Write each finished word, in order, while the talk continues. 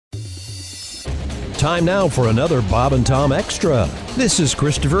Time now for another Bob and Tom Extra. This is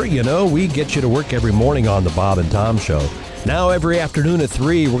Christopher. You know, we get you to work every morning on the Bob and Tom Show. Now every afternoon at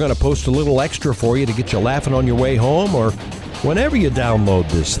 3, we're going to post a little extra for you to get you laughing on your way home or whenever you download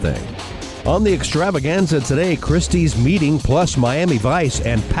this thing. On the extravaganza today, Kristi's meeting plus Miami Vice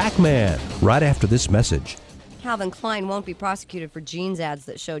and Pac-Man. Right after this message. Calvin Klein won't be prosecuted for jeans ads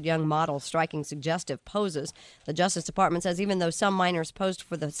that showed young models striking suggestive poses. The Justice Department says even though some minors posed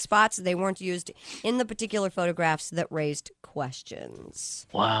for the spots, they weren't used in the particular photographs that raised questions.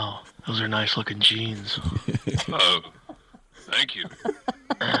 Wow, those are nice-looking jeans. Oh, thank you.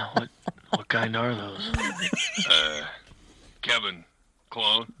 What kind are those? Kevin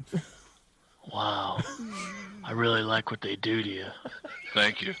Clone. Wow, I really like what they do to you.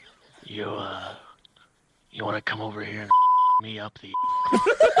 Thank you. You want to come over here and me up the...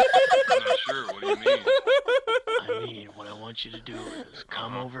 I'm not sure. What do you mean? I mean, what I want you to do is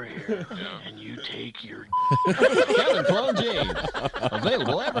come over here and you take your... Kevin Clone Jeans.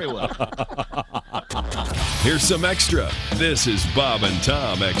 Available everywhere. Here's some extra. This is Bob and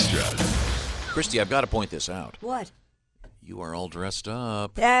Tom Extra. Kristi, I've got to point this out. What? You are all dressed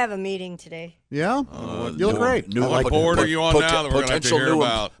up. I have a meeting today. Yeah? You look great. What board are you on now that we're going to have to hear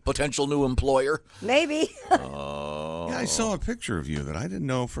about? Potential new employer. Maybe. Yeah, I saw a picture of you that I didn't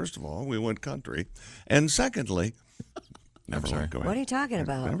know. First of all, we went country. And secondly, I'm sorry. Go ahead. What are you talking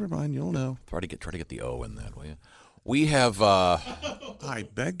about? Never mind, you'll know. Try to get the O in that, will you? We have... I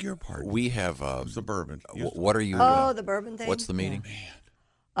beg your pardon. We have... It's the bourbon. What are you... the bourbon thing? What's the meeting?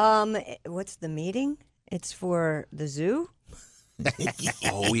 What's the meeting? It's for the zoo?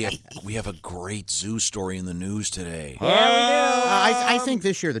 We have a great zoo story in the news today. Yeah, we do. I think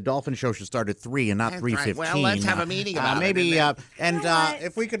this year the Dolphin Show should start at 3 and not 3:15. Right. Well, let's have a meeting about maybe, it.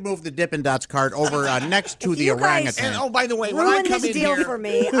 if we could move the Dippin' Dots cart over next to the you guys- orangutan. And, oh, by the way, when I Ruin come this in deal here, for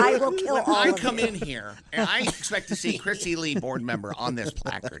me. I will kill all I of come you. in here, and I expect to see Kristi Lee, board member, on this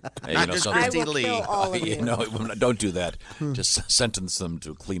placard. Hey, Not you know just something? I Kristi will Lee. kill all of you. No, don't do that. Just sentence them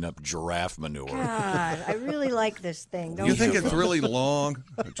to clean up giraffe manure. God, I really like this thing. Don't You think it's really long?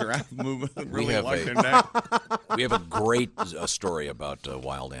 A giraffe movement? Really have like a- their neck? We have a great story about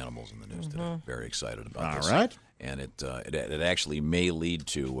wild animals in the news today. Very excited about this. All right. And it actually may lead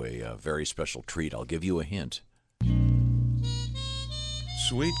to a very special treat. I'll give you a hint.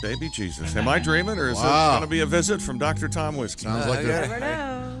 Sweet baby Jesus. Am I dreaming, or is it Wow. going to be a visit from Dr. Tom Whiskey? Sounds like Never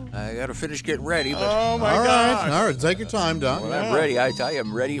know. I got to finish getting ready, but Oh, my All God. right. All right. Take your time, Don. when I'm ready, I tell you,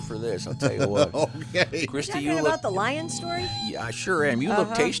 I'm ready for this. I'll tell you what. Okay. Kristi, Talking you look... about the lion story? Yeah, I sure am. You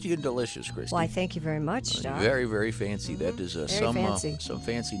look tasty and delicious, Kristi. Why, thank you very much, Doc. Very, very fancy. That is fancy. some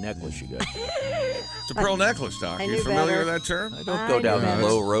fancy necklace you got. It's a pearl necklace, Doc. I You knew familiar better. with that term? Don't go down know. the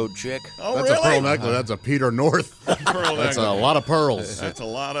low road, chick. Oh, That's really? a pearl necklace. That's a Peter North. Pearl That's a necklace. lot of pearls. That's a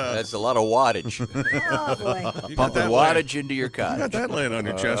lot of... That's a lot of wattage. Oh, boy. You got Pumping that wattage into your You got cottage. that laying on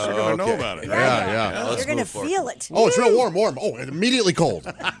your chest. You're going to know okay. about it. Yeah. You're going to feel it. Oh, it's real warm. Oh, it's immediately cold.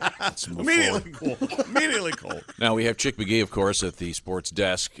 Let's move Immediately forward. cold. Immediately cold. Now, we have Chick McGee, of course, at the sports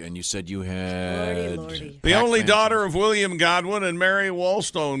desk, and you said you had... Lordy. The only daughter of William Godwin and Mary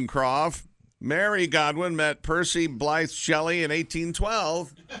Wollstonecraft, Mary Godwin met Percy Blythe Shelley in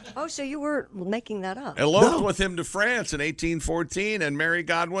 1812, Oh, so you were making that up. eloped with him to France in 1814, and Mary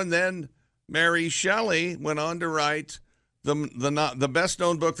Godwin, then Mary Shelley, went on to write the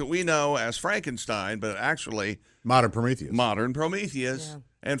best-known book that we know as Frankenstein, but actually Modern Prometheus. Modern Prometheus. Yeah.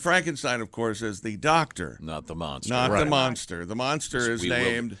 And Frankenstein, of course, is the doctor, Not the monster. not the Right. monster. The monster is We will-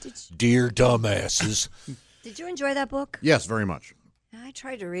 named... Dear dumbasses. Did you enjoy that book? Yes, very much. I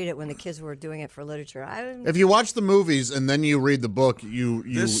tried to read it when the kids were doing it for literature. If you watch the movies and then you read the book, you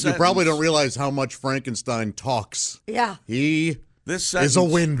This probably sentence- don't realize how much Frankenstein talks. Yeah. He This is sentence, a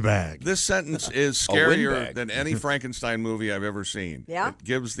windbag. This sentence is scarier than any Frankenstein movie I've ever seen. Yeah? It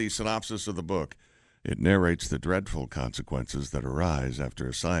gives the synopsis of the book. It narrates the dreadful consequences that arise after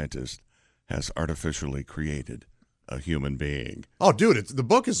a scientist has artificially created a human being. Oh, dude, the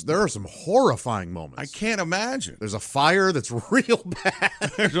book is. There are some horrifying moments. I can't imagine. There's a fire that's real bad.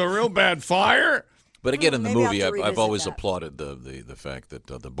 There's a real bad fire. But again, in the Maybe I'll movie, have to I've revisit always that. applauded the fact that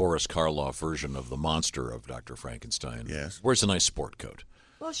the Boris Karloff version of the monster of Dr. Frankenstein wears a nice sport coat.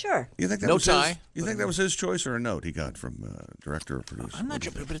 Well, sure. You think that No was tie. His, you think that was his choice or a note he got from director or producer? I'm not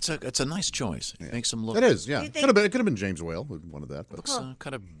sure, but it's a nice choice. It makes him look. It is, yeah. You It think- could have been James Whale who wanted that. But. Looks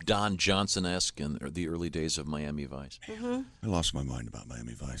kind of Don Johnson-esque in the early days of Miami Vice. I lost my mind about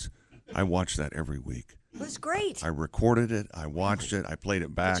Miami Vice. I watched that every week. It was great. I recorded it. I watched it. I played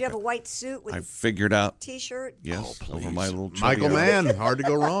it back. Did you have a white suit with I a figured out. T-shirt? Yes, Oh, over please. my little Michael chubby- Mann, hard to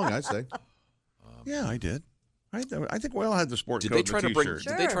go wrong, I say. Yeah, I did. I think we all had the sport Did coat they try and to the bring?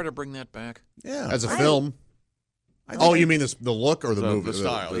 T-shirt. Did they try to bring that back? Yeah. As a film? You mean the look or the movie? The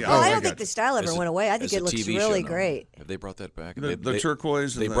style, yeah. Oh, I don't think the style ever went away. I think as it a looks TV really show, no. great. Have they brought that back? The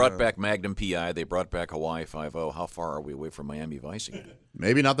turquoise. They and brought back Magnum PI. They brought back Hawaii Five-0. How far are we away from Miami Vice again?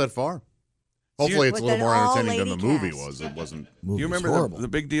 Maybe not that far. Hopefully, it's a little more entertaining than the movie cast. was. It wasn't. Do you remember the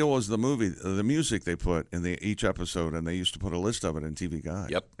big deal was the movie, the music they put in each episode, and they used to put a list of it in TV Guide.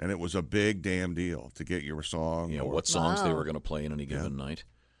 Yep. And it was a big damn deal to get your song. You know, what songs they were going to play in any given night.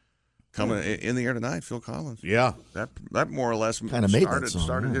 Coming in the air tonight, Phil Collins. Yeah. That more or less Kinda made that song,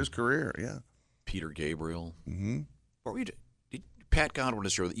 started yeah. his career. Yeah. Peter Gabriel. Mm-hmm. What were you? Pat Godwin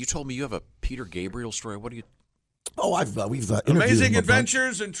is here. You told me you have a Peter Gabriel story. What do you? Oh, we've interviewed Amazing him a bunch.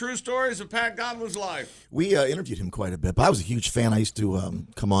 adventures and true stories of Pat Godwin's life. We interviewed him quite a bit, but I was a huge fan. I used to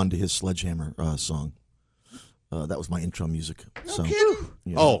come on to his Sledgehammer song. That was my intro music. So,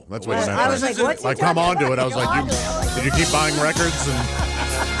 yeah. Oh, that's what you meant. I was like, what's he Like, come on talking to it. I was about? like, did you keep buying records? And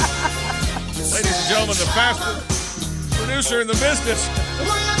Ladies and gentlemen, the fastest producer in the business.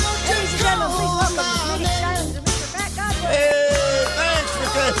 Ladies and gentlemen, please welcome the Megan Silence and Mr. Pat Godwin. Hey, thanks for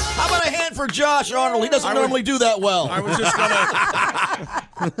that. How about a hand for Josh Arnold? He doesn't normally do that well. I was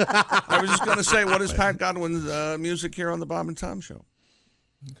just gonna say, what is Pat Godwin's music here on the Bob and Tom Show?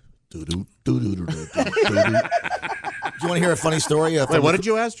 Do you want to hear a funny story? wait, what did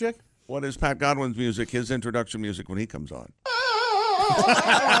you ask, Jack? What is Pat Godwin's music? His introduction music when he comes on.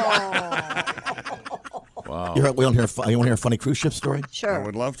 Wow. You want to hear a funny cruise ship story? I Sure.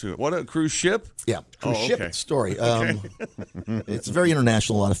 would love to. What, a cruise ship? Yeah, cruise ship okay. story. It's very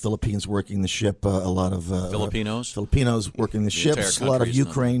international. A lot of Philippines working the ship. A lot of Filipinos working the ships. A lot of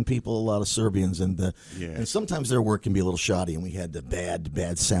Ukraine people. A lot of Serbians, and sometimes their work can be a little shoddy. And we had the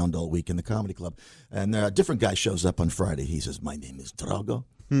bad sound all week in the comedy club. And a different guy shows up on Friday. He says, "My name is Drago.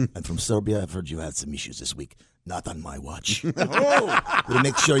 I'm from Serbia. I've heard you had some issues this week. Not on my watch. We'll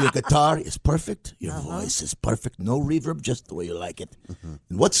make sure your guitar is perfect, your voice is perfect, no reverb, just the way you like it.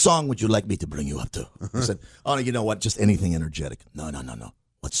 And what song would you like me to bring you up to?" I said, "Oh, you know what? Just anything energetic." No.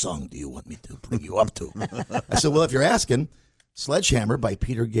 What song do you want me to bring you up to?" I said, "Well, if you're asking, Sledgehammer by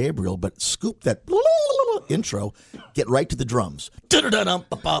Peter Gabriel, but scoop that intro, get right to the drums.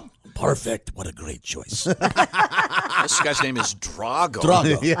 Perfect. What a great choice." This guy's name is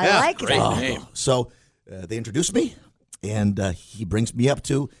Drago. Yeah. I like Great that. name. So they introduced me, and he brings me up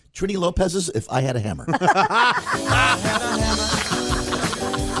to Trini Lopez's "If I Had a Hammer."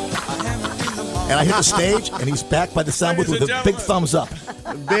 And I hit the stage, and he's back by the sound booth with a big thumbs up.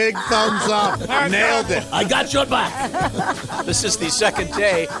 Big thumbs up. Nailed it. I got your back. This is the second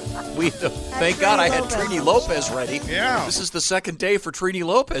day. Thank God I had Trini Lopez ready. Yeah. This is the second day for Trini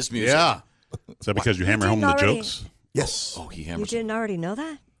Lopez music. Yeah. Is that because you hammer home the jokes? Yes. Oh, he You hammers. didn't already know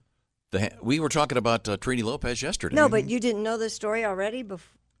that? We were talking about Trini Lopez yesterday. No, but you didn't know this story already before?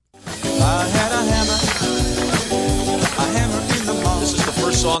 This is the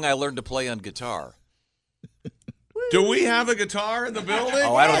first song I learned to play on guitar. Do we have a guitar in the building?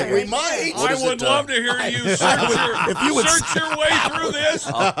 Oh, I don't think We might. What I is would it, love to hear you search your way through this.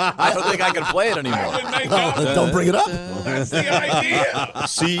 I don't think I can play it anymore. Would make up. Don't bring it up. That's the idea.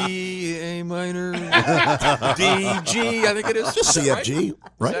 C, A minor, D, G, I think it is. Just Is that CFG,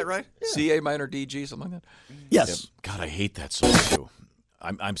 right? Is that right? C, A minor, D, G, something like that? Yes. God, I hate that song, too.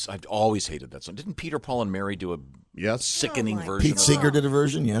 I've always hated that song. Didn't Peter, Paul, and Mary do a sickening version Pete of Seeger did a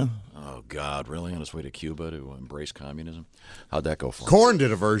version, yeah. Oh, God, really? On his way to Cuba to embrace communism? How'd that go for him? Korn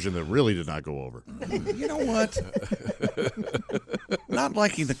did a version that really did not go over. You know what? Not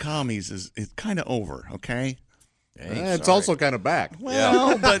liking the commies is kind of over, okay? Hey, It's sorry. also kind of back.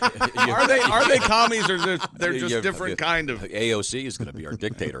 Well, but are they commies or they're just different kind of? AOC is going to be our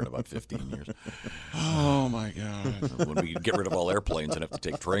dictator in about 15 years. Oh my God! When we get rid of all airplanes and have to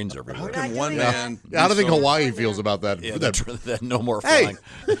take trains everywhere. How can one man? I don't think Hawaii feels about that. Yeah, that no more Hey! flying.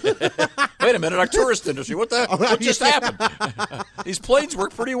 Wait a minute, our tourist industry. What just happened? These planes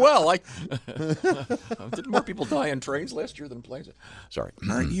work pretty well. Didn't more people die on trains last year than planes? Sorry.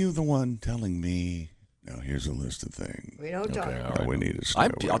 Aren't you the one telling me? No, here's a list of things. We don't talk. all All we need is. I'll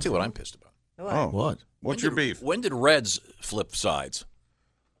tell you what I'm pissed about. Oh, What? what's your beef? When did Reds flip sides?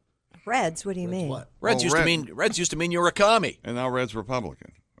 Reds, what do you mean? What? Reds Oh, used to mean you're a commie. And now Red's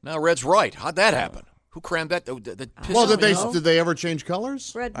Republican. Now Red's right. How'd that happen? Who crammed that? Well, did they ever change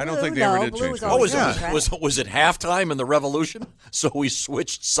colors? Red, blue, I don't think they no, ever did blue change was colors. always was Democrat. was it halftime in the Revolution? So we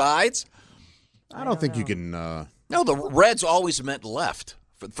switched sides. I don't think you can. No, the Reds always meant left.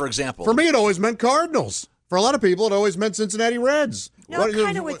 For example, For me, it always meant Cardinals. For a lot of people, it always meant Cincinnati Reds. No, I'm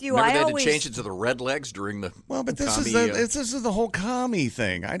kind of with you. remember I they had always to change it to the Red Legs during the. Well, but this commie, is the whole commie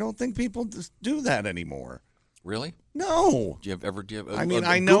thing. I don't think people just do that anymore. Really? No. Do you ever? I mean,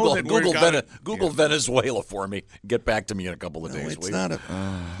 I know that Google Venezuela for me. Get back to me in a couple of days. It's not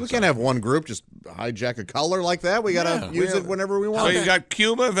we can't have one group just hijack a color like that. We got to use it whenever we want. So you got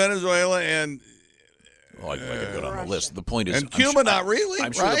Cuba, Venezuela, and. I could go down the list. The point is, and Cuba, not really,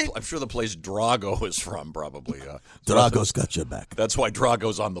 right? I'm sure the place Drago is from, probably. Drago's got your back. That's why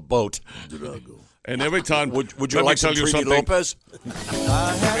Drago's on the boat. Drago. And every time, would you like to tell you something, Lopez?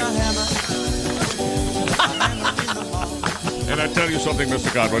 And I tell you something,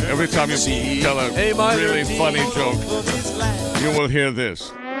 Mr. Godwin. Every time you tell a really funny joke, you will hear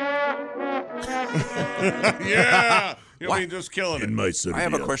this. Yeah. You'll be just killing it. In my city. I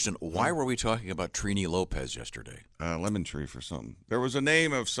have a question. Why were we talking about Trini Lopez yesterday? Lemon tree for something. There was a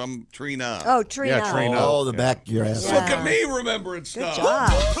name of some Trina. Oh, Trina. Yeah, Trina. Oh, the back of your ass. Look at me remembering stuff. Good job.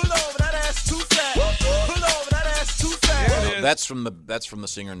 Pull over, that ass too fat. Pull over, that ass too fat. That's from the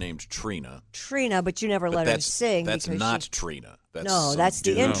singer named Trina. Trina, but you never let her sing. That's not Trina. That's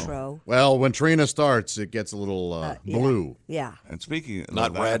the intro. Well, when Trina starts, it gets a little blue. Yeah. And speaking of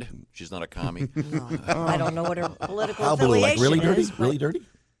not that, red. She's not a commie. No. I don't know what her political How blue? Like affiliation really dirty? is, Really dirty?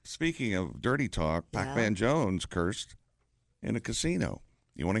 Speaking of dirty talk, Pac-Man Jones cursed in a casino.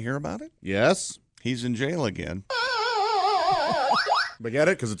 You want to hear about it? Yes. He's in jail again. But get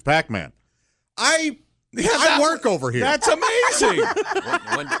it? Because it's Pac-Man. I work over here. That's amazing.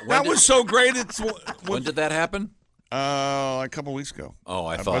 That was so great. When did that happen? A couple weeks ago. Oh,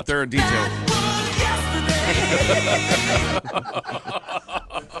 I thought. But there are details.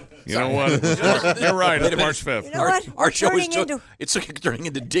 You know what? You're right. It's March 5th. You know what? Our show is it's turning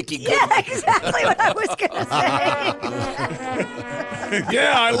into Dickie Goodman. Yeah, exactly what I was going to say.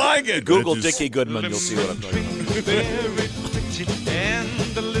 Yeah, I like it. Google Dickie Goodman. You'll see what I'm talking about.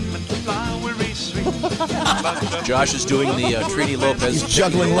 Josh is doing the Trini Lopez. He's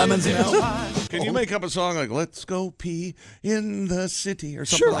juggling lemons now. Can you make up a song like "Let's Go Pee in the City" or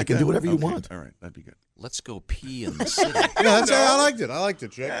something? Sure, like I can do whatever you want. All right, that'd be good. Let's go pee in the city. I liked it. I liked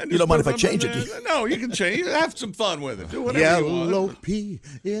it, Chick. Yeah, You don't mind if I change it, do you? No, you can change. Have some fun with it. Do whatever you want. Yellow pea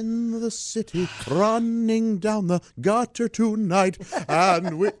in the city, running down the gutter tonight,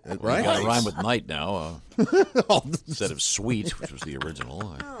 and we right. You got to rhyme with night now instead of sweet, which was the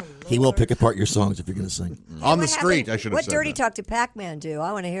original. He will pick apart your songs if you're going to sing. On the street, I should have What said dirty that. talk did Pac-Man do?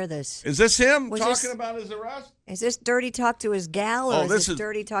 I want to hear this. Is this him Was talking this- about his arrest? Is this dirty talk to his gal, or Oh, is this this is-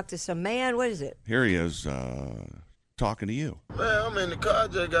 dirty talk to some man? What is it? Here he is talking to you. Man, I'm in the car. I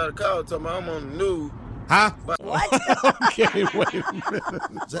just got a call talking about I'm on the news. Huh? What? Okay, wait a minute.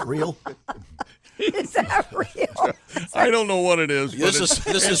 Is that real? Is that real? I don't know what it is. This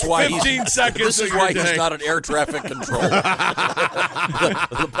but is it's why 15 seconds. This is of why your he's day. not an air traffic controller.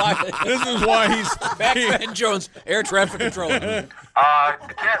 This is why he's Pac-Man Jones, air traffic controller. Can't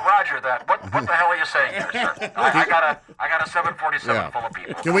roger that. What the hell are you saying here, sir? I got a 747 full of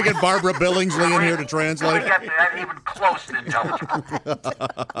people. Can we get Barbara Billingsley in here to Can translate? we get that even close to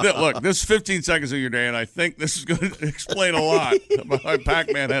intelligible? Look, this is 15 seconds of your day, and I think this is going to explain a lot about why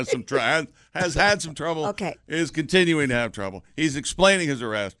Pac-Man has had some trouble. Okay. Is continuing to have trouble. He's explaining his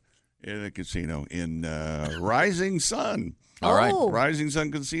arrest in a casino in Rising Sun. All right. Rising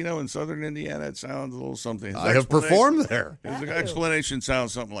Sun Casino in southern Indiana. It sounds a little something. I have performed there. His explanation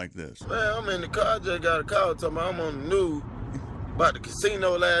sounds something like this. Man, I'm in the car. I just got a call talking about I'm on the news about the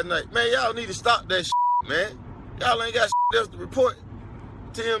casino last night. Man, y'all need to stop that shit, man. Y'all ain't got shit else to report.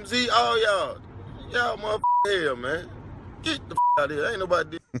 TMZ, all y'all. Y'all motherfucker hell, man. Get the out of here. Ain't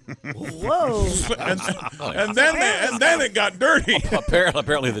nobody did. Whoa. and then it got dirty.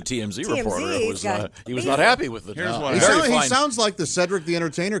 Apparently, the TMZ reporter was he was not happy with the. Here's what He sounds like the Cedric the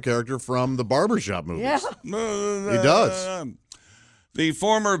Entertainer character from the Barbershop movies. Yeah. He does. The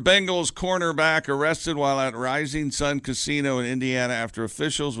former Bengals cornerback arrested while at Rising Sun Casino in Indiana after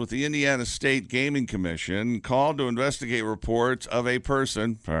officials with the Indiana State Gaming Commission called to investigate reports of a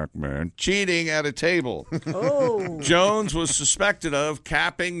person, Pac-Man, cheating at a table. Oh. Jones was suspected of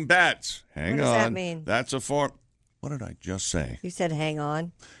capping bets. Hang What on. does that mean? That's a form. What did I just say? You said hang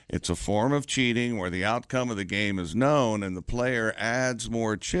on. It's a form of cheating where the outcome of the game is known and the player adds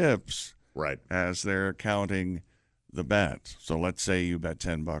more chips Right. as they're counting the bet. So let's say you bet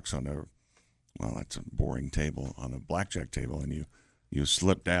 $10 on that's a boring table, on a blackjack table, and you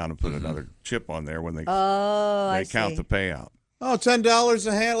slip down and put another chip on there when they count the payout. Oh, $10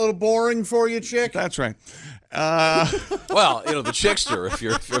 a hand, a little boring for you, Chick? That's right. Well, the Chickster, if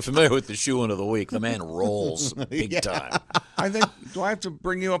you're familiar with the shoe-in of the week, the man rolls big time. I think, do I have to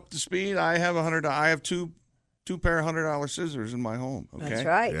bring you up to speed? I have I have two pair of $100 scissors in my home. Okay? That's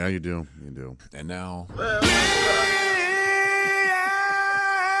right. Yeah, you do. You do. And now,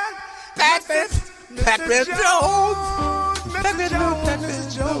 Pac-Man Jones. Pac-Man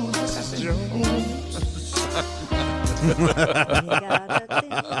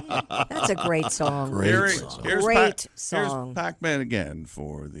That's a great song. Here's song. Pac-Man again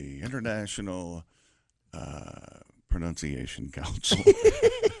for the International Pronunciation Council.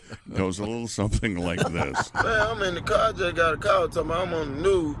 Goes a little something like this. Man, I'm in the car. I just got a call talking about I'm on the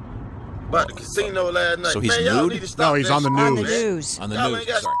news about the casino last night. So he's man, y'all nude? need to stop No, he's that on the shit, news. man. On the Y'all news. ain't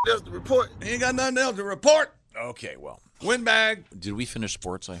got Sorry. shit else to report. Ain't got nothing else to report. Okay, well. Windbag. Did we finish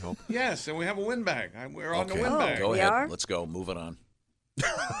sports, I hope? Yes, and we have a windbag. We're on the Okay. windbag. Go We ahead. are? Let's go. Move it on.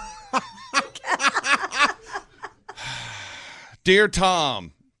 Dear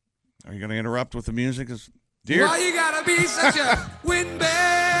Tom. Are you going to interrupt with the music? Dear, Why you gotta be such a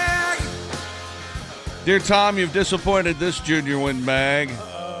windbag? Dear Tom, you've disappointed this junior windbag.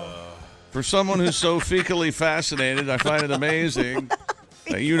 For someone who's so fecally fascinated, I find it amazing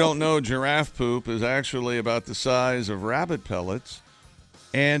that you don't know giraffe poop is actually about the size of rabbit pellets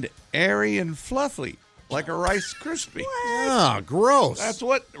and airy and fluffy, like a Rice Krispie. Ah, gross. That's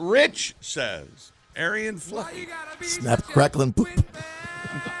what Rich says. Airy and fluffy. Snap, crackle, and poop.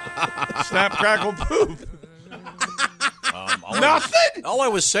 Snap, crackle, poop. Nothing. All I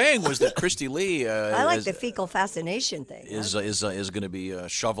was saying was that Kristi Lee I like the fecal fascination thing. is going to be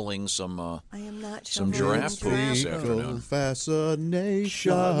shoveling some I am not some shoveling giraffe poop this afternoon.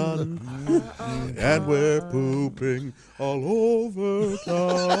 Fascination, and we're pooping all over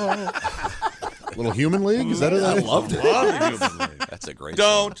town. Little Human League? Is that it? I loved it. Love the Human League. That's a great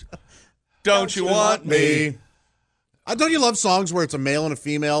Don't you want me? Don't you love songs where it's a male and a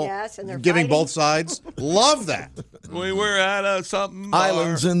female Yes, and they're giving fighting? both sides? Love that. We were at a something bar.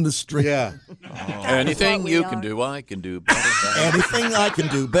 Islands in the stream. Yeah. Anything what you we can are. do, I can do better than Anything I can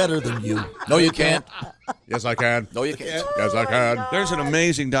do better than you. No, you can't. Yes, I can. No, you can't. Yes, I can. There's an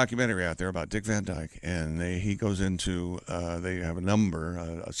amazing documentary out there about Dick Van Dyke, and he goes into they have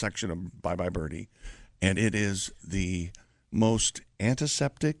a section of Bye Bye Birdie, and it is the most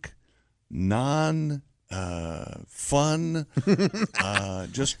antiseptic, fun,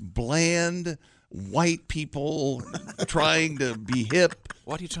 just bland white people trying to be hip.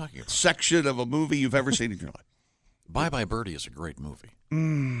 What are you talking about? Section of a movie you've ever seen in your life. Bye Bye Birdie is a great movie.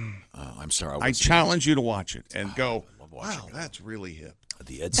 I'm sorry. I challenge you to watch it and go, watching wow, that's really hip.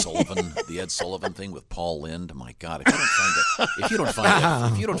 The Ed Sullivan thing with Paul Lynde. My God, if you don't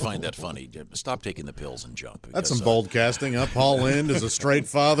find that funny, stop taking the pills and jump. That's some bold casting, huh? Paul Lynde is a straight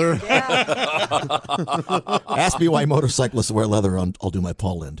father. Ask me why motorcyclists wear leather. I'll do my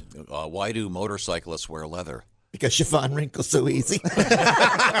Paul Lynde. Why do motorcyclists wear leather? Because chiffon wrinkles so easy.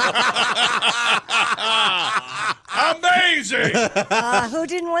 Amazing! Who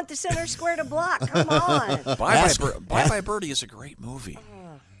didn't want the center square to block? Come on. Bye Bye Birdie is a great movie.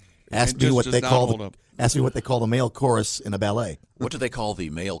 Ask me what they call the male chorus in a ballet. What do they call the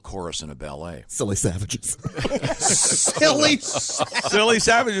male chorus in a ballet? Silly savages. Silly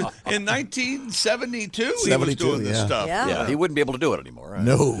Savages. In 1972, he was doing this stuff. Yeah, he wouldn't be able to do it anymore.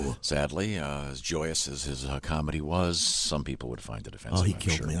 No. Sadly, as joyous as his comedy was, some people would find it offensive. Oh, he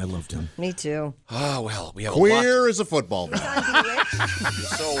killed me. I loved him. Me too. Oh, well, we have Queer as a football man.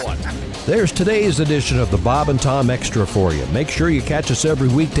 So what? There's today's edition of the Bob and Tom Extra for you. Make sure you catch us every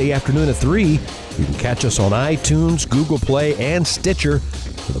weekday afternoon at 3. You can catch us on iTunes, Google Play, and Stitcher.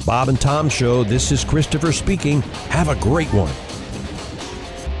 For the Bob and Tom Show, this is Christopher speaking. Have a great one.